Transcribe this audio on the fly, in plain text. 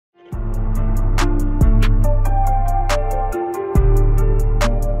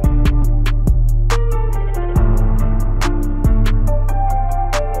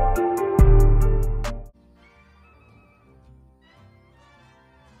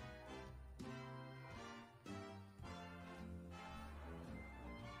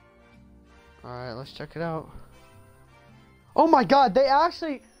Alright, let's check it out. Oh my god, they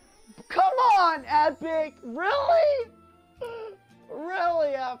actually... Come on, Epic! Really? Really,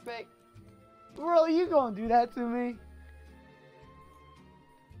 Epic? Bro, you gonna do that to me?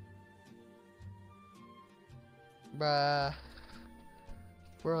 Bruh.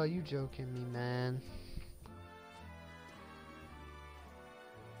 Bro, you joking me, man.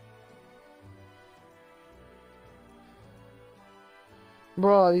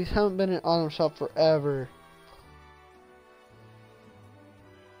 Bro, these haven't been in item shop forever.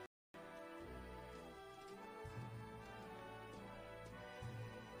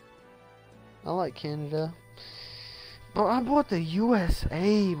 I like Canada. Bro, I bought the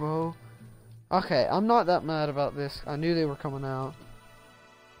USA, bro. Okay, I'm not that mad about this. I knew they were coming out.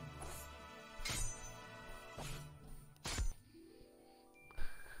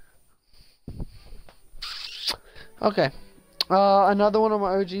 Okay. Another one of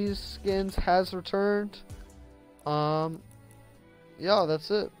my OG skins has returned. Yeah,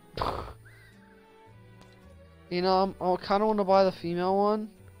 that's it. You know, I kind of want to buy the female one,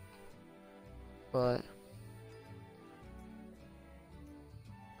 but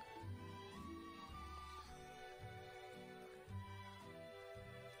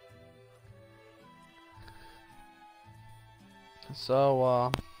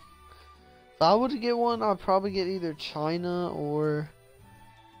so if I were to get one, I'd probably get either China or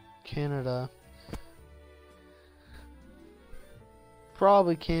Canada.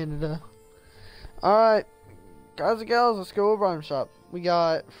 Probably Canada. Alright, guys and gals, let's go over item shop. We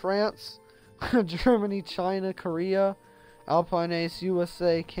got France, Germany, China, Korea, Alpine Ace,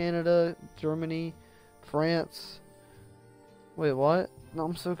 USA, Canada, Germany, France. Wait, what? No,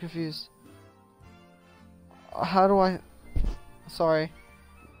 I'm so confused. How do I... Sorry.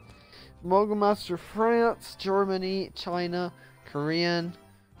 Mogul Master, France, Germany, China, Korean,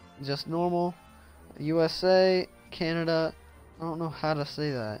 just normal, USA, Canada. I don't know how to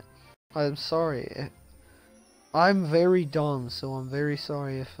say that. I'm sorry. I'm very dumb, so I'm very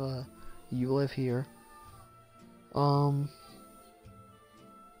sorry if you live here.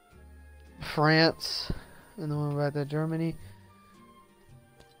 France, and then we're back to Germany.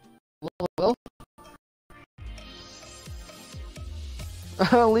 Well,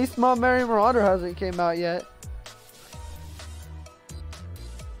 at least my Merry Marauder hasn't came out yet.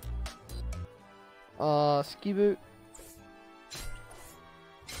 Ski boot.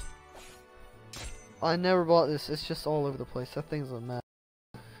 I never bought this. It's just all over the place. That thing's a mess.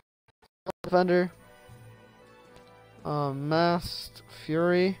 Defender. Masked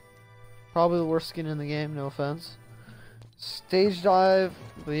Fury. Probably the worst skin in the game. No offense. Stage Dive.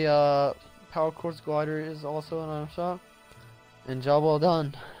 The Power Quartz Glider is also an item shop. And job well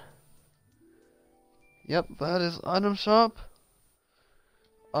done. Yep, that is item shop.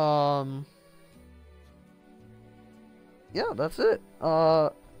 Yeah, that's it.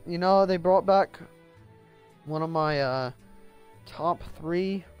 You know, they brought back one of my top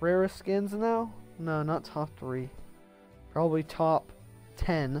 3 rarest skins now. No, not top 3. Probably top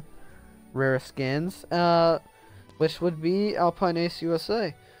 10 rarest skins. Which would be Alpine Ace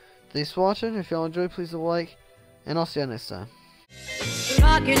USA. Thanks for watching. If y'all enjoyed, please leave a like. And I'll see you next time.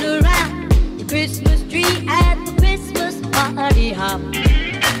 Rocking around the Christmas tree at the Christmas party hop.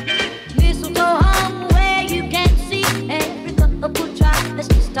 Mistletoe hung where you can see every couple tries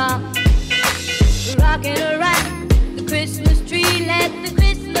to stop. Rocking around.